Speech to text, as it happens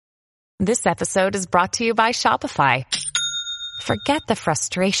This episode is brought to you by Shopify. Forget the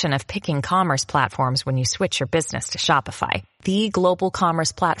frustration of picking commerce platforms when you switch your business to Shopify, the global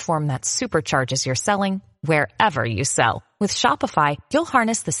commerce platform that supercharges your selling wherever you sell. With Shopify, you'll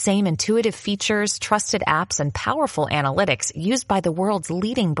harness the same intuitive features, trusted apps, and powerful analytics used by the world's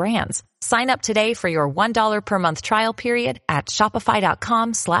leading brands. Sign up today for your $1 per month trial period at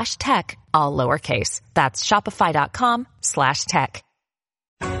shopify.com/tech, all lowercase. That's shopify.com/tech.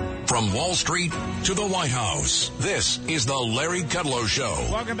 From Wall Street to the White House, this is the Larry Kudlow Show.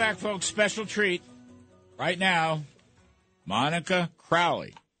 Welcome back, folks. Special treat. Right now, Monica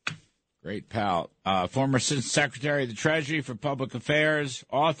Crowley, great pal, former Assistant Secretary of the Treasury for Public Affairs,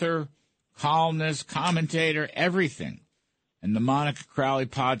 author, columnist, commentator, everything. And the Monica Crowley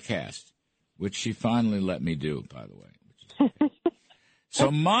podcast, which she finally let me do, by the way.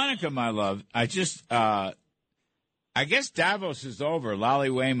 So, Monica, my love, I guess Davos is over. Lolly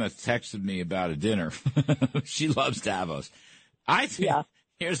Weymouth texted me about a dinner. She loves Davos. I think,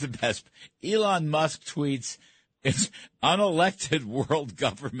 Here's the best. Elon Musk tweets, it's unelected world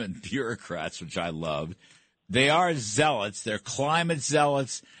government bureaucrats, which I love. They are zealots. They're climate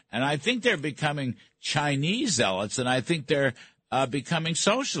zealots. And I think they're becoming Chinese zealots. And I think they're becoming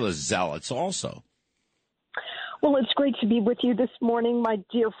socialist zealots also. Well, it's great to be with you this morning, my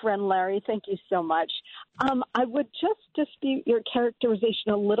dear friend Larry. Thank you so much. I would just dispute your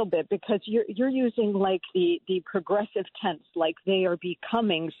characterization a little bit because you're using like the progressive tense, like they are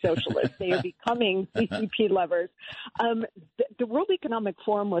becoming socialists, they are becoming CCP lovers. The World Economic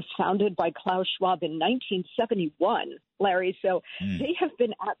Forum was founded by Klaus Schwab in 1971, Larry. So they have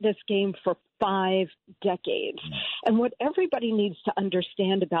been at this game for 5 decades. And what everybody needs to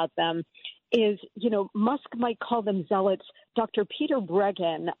understand about them is, Musk might call them zealots. Dr. Peter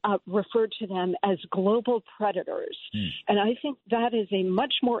Breggin referred to them as global predators. And I think that is a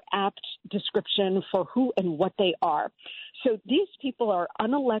much more apt description for who and what they are. So these people are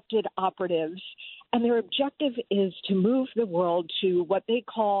unelected operatives, and their objective is to move the world to what they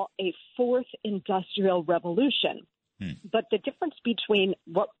call a fourth industrial revolution. But the difference between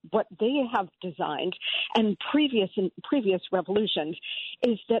what they have designed and previous revolutions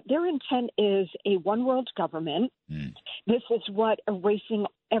is that their intent is a one world government. This is what erasing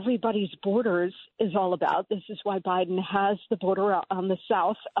everybody's borders is all about. This is why Biden has the border on the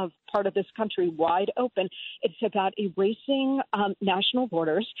south of part of this country wide open. It's about erasing national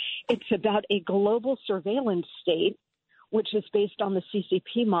borders. It's about a global surveillance state, which is based on the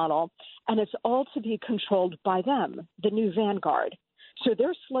CCP model, and it's all to be controlled by them, the new vanguard. So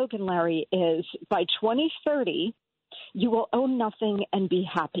their slogan, Larry, is by 2030, you will own nothing and be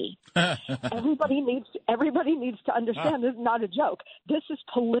happy. Everybody needs to understand this is not a joke. This is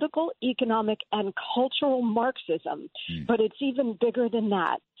political, economic, and cultural Marxism, but it's even bigger than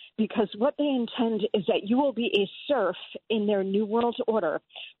that. Because what they intend is that you will be a serf in their new world order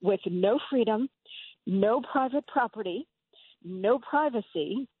with no freedom, no private property, no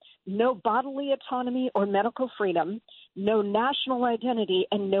privacy, no bodily autonomy or medical freedom, no national identity,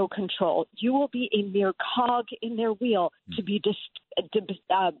 and no control. You will be a mere cog in their wheel to be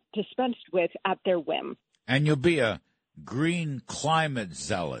dispensed with at their whim. And you'll be a green climate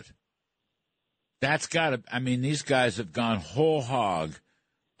zealot. That's got to, these guys have gone whole hog,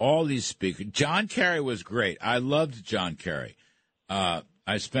 all these speakers. John Kerry was great. I loved John Kerry. I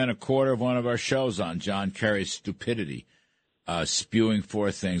spent a quarter of one of our shows on John Kerry's stupidity. Spewing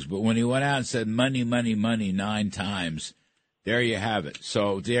forth things. But when he went out and said money, money, money 9 times, there you have it.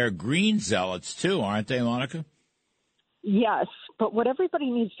 So they're green zealots too, aren't they, Monica? Yes, but what everybody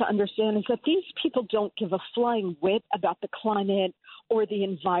needs to understand is that these people don't give a flying whit about the climate or the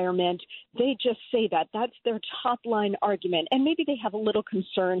environment. They just say that. That's their top-line argument. And maybe they have a little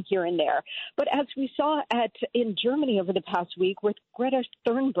concern here and there. But as we saw in Germany over the past week with Greta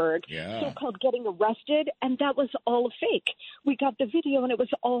Thunberg, so-called getting arrested, and that was all a fake. We got the video, and it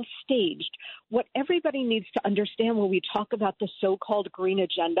was all staged. What everybody needs to understand when we talk about the so-called green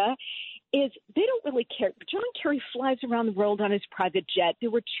agenda is they don't really care. John Kerry flies around the world on his private jet.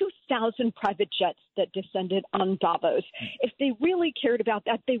 There were 2,000 private jets that descended on Davos. If they really cared about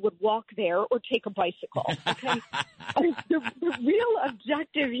that, they would walk there or take a bicycle. Okay? the real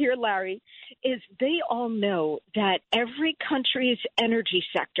objective here, Larry, is they all know that every country's energy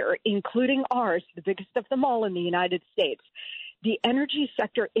sector, including ours, the biggest of them all in the United States, the energy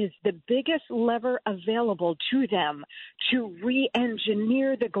sector is the biggest lever available to them to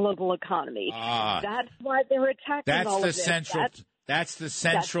re-engineer the global economy. That's why they're attacking all of this. That's the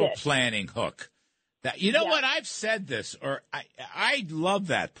central planning hook. What? I've said this, or I love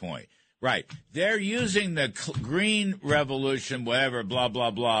that point. Right. They're using the green revolution, whatever, blah, blah,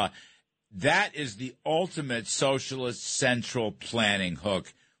 blah, that is the ultimate socialist central planning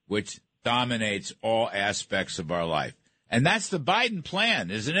hook, which dominates all aspects of our life. And that's the Biden plan,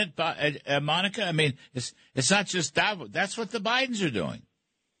 isn't it, Monica? I mean, it's not just that. That's what the Bidens are doing.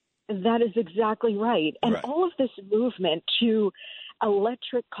 That is exactly right. And Right. all of this movement to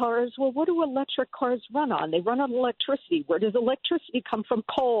electric cars, well, what do electric cars run on? They run on electricity. Where does electricity come from?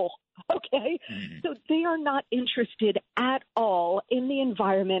 Coal. Okay. So they are not interested at all in the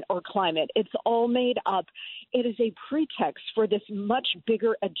environment or climate. It's all made up. It is a pretext for this much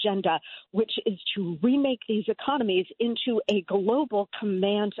bigger agenda, which is to remake these economies into a global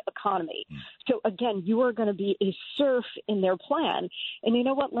command economy. So again, you are going to be a serf in their plan. And you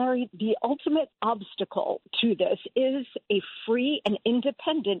know what, Larry? The ultimate obstacle to this is a free and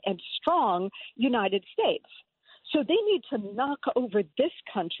independent and strong United States. So they need to knock over this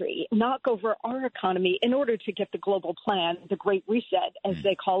country, knock over our economy in order to get the global plan, the Great Reset, as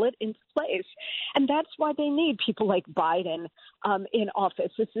they call it, into place. And that's why they need people like Biden in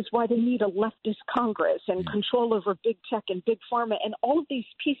office. This is why they need a leftist Congress and control over big tech and big pharma and all of these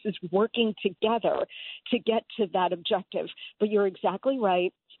pieces working together to get to that objective. But you're exactly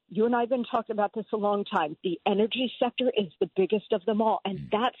right. You and I have been talking about this a long time. The energy sector is the biggest of them all, and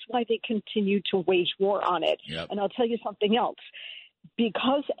that's why they continue to wage war on it. Yep. And I'll tell you something else.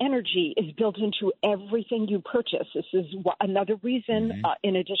 Because energy is built into everything you purchase, this is another reason,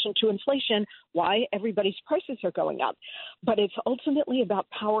 in addition to inflation, why everybody's prices are going up. But it's ultimately about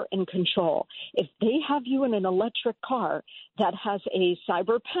power and control. If they have you in an electric car that has a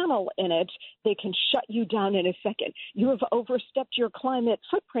cyber panel in it, they can shut you down in a second. You have overstepped your climate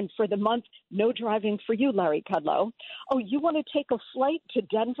footprint for the month. No driving for you, Larry Kudlow. Oh, you want to take a flight to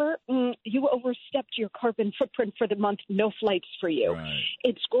Denver? You overstepped your carbon footprint for the month. No flights for you. Right.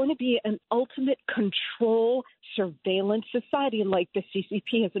 It's going to be an ultimate control surveillance society like the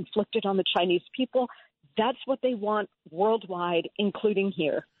CCP has inflicted on the Chinese people. That's what they want worldwide, including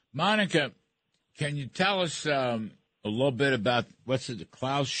here. Monica, can you tell us a little bit about,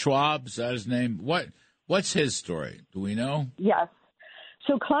 Klaus Schwab, is that his name? What's his story? Do we know? Yes.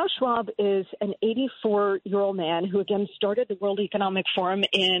 So Klaus Schwab is an 84-year-old man who, again, started the World Economic Forum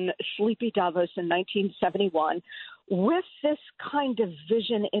in sleepy Davos in 1971 with this kind of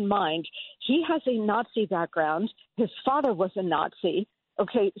vision in mind. He has a Nazi background. His father was a Nazi.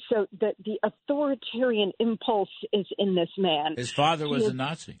 Okay, so the authoritarian impulse is in this man. His father was a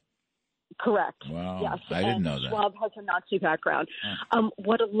Nazi. Correct. Wow. Yes. I didn't know that. Schwab has a Nazi background.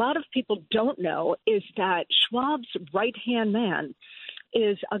 What a lot of people don't know is that Schwab's right-hand man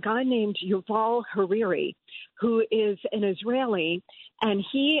is a guy named Yuval Harari, who is an Israeli, and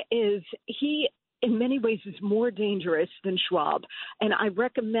he in many ways is more dangerous than Schwab. And I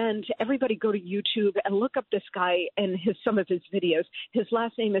recommend everybody go to YouTube and look up this guy and some of his videos. His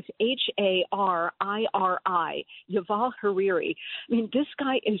last name is Hariri, Yuval Harari. I mean, this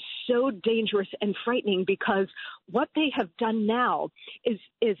guy is so dangerous and frightening because what they have done now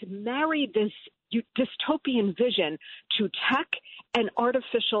is marry this dystopian vision to tech and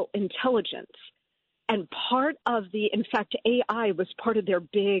artificial intelligence. And in fact, AI was part of their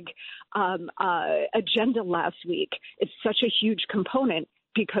big agenda last week. It's such a huge component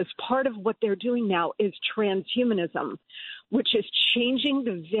because part of what they're doing now is transhumanism, which is changing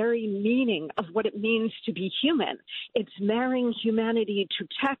the very meaning of what it means to be human. It's marrying humanity to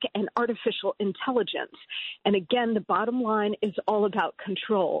tech and artificial intelligence. And again, the bottom line is all about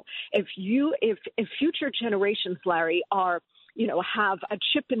control. If future generations, Larry, have a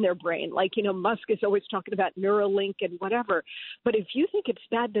chip in their brain, like, Musk is always talking about Neuralink and whatever. But if you think it's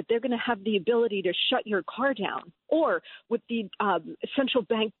bad that they're going to have the ability to shut your car down, or with the central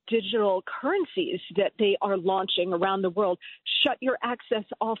bank digital currencies that they are launching around the world, shut your access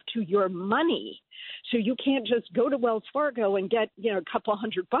off to your money. So you can't just go to Wells Fargo and get, a couple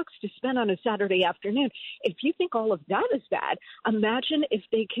 $100 to spend on a Saturday afternoon. If you think all of that is bad, imagine if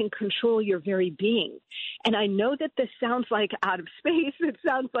they can control your very being. And I know that this sounds like out of space. It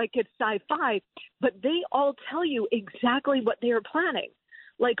sounds like it's sci-fi, but they all tell you exactly what they are planning.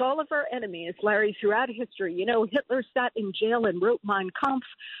 Like all of our enemies, Larry, throughout history, Hitler sat in jail and wrote Mein Kampf.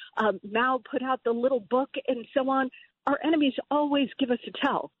 Mao put out the little book and so on. Our enemies always give us a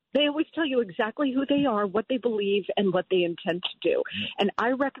tell. They always tell you exactly who they are, what they believe, and what they intend to do. And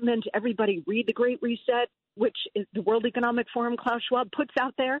I recommend everybody read The Great Reset, which is the World Economic Forum Klaus Schwab puts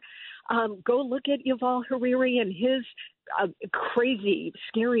out there. Go look at Yuval Harari and his crazy,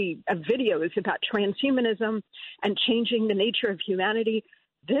 scary videos about transhumanism and changing the nature of humanity.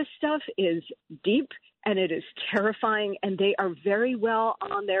 This stuff is deep and it is terrifying, and they are very well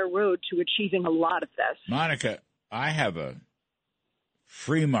on their road to achieving a lot of this. Monica, I have a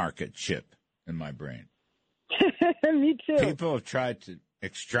free market chip in my brain. Me too. People have tried to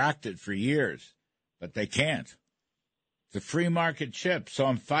extract it for years, but they can't. It's a free market chip, so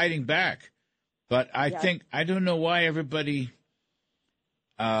I'm fighting back. But I don't know why everybody,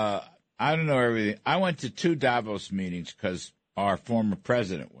 I don't know everything. I went to 2 Davos meetings because our former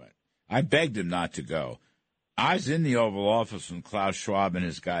president went. I begged him not to go. I was in the Oval Office when Klaus Schwab and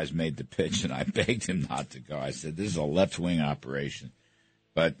his guys made the pitch, and I begged him not to go. I said, this is a left-wing operation.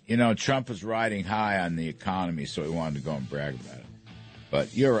 But, Trump was riding high on the economy, so he wanted to go and brag about it.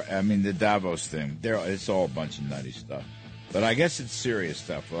 But the Davos thing, it's all a bunch of nutty stuff. But I guess it's serious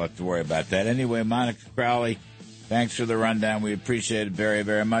stuff. We'll have to worry about that. Anyway, Monica Crowley, thanks for the rundown. We appreciate it very,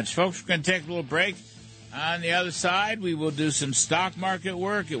 very much. Folks, we're going to take a little break. On the other side, we will do some stock market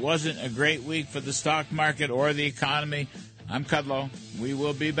work. It wasn't a great week for the stock market or the economy. I'm Kudlow. We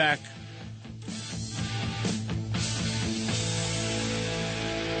will be back.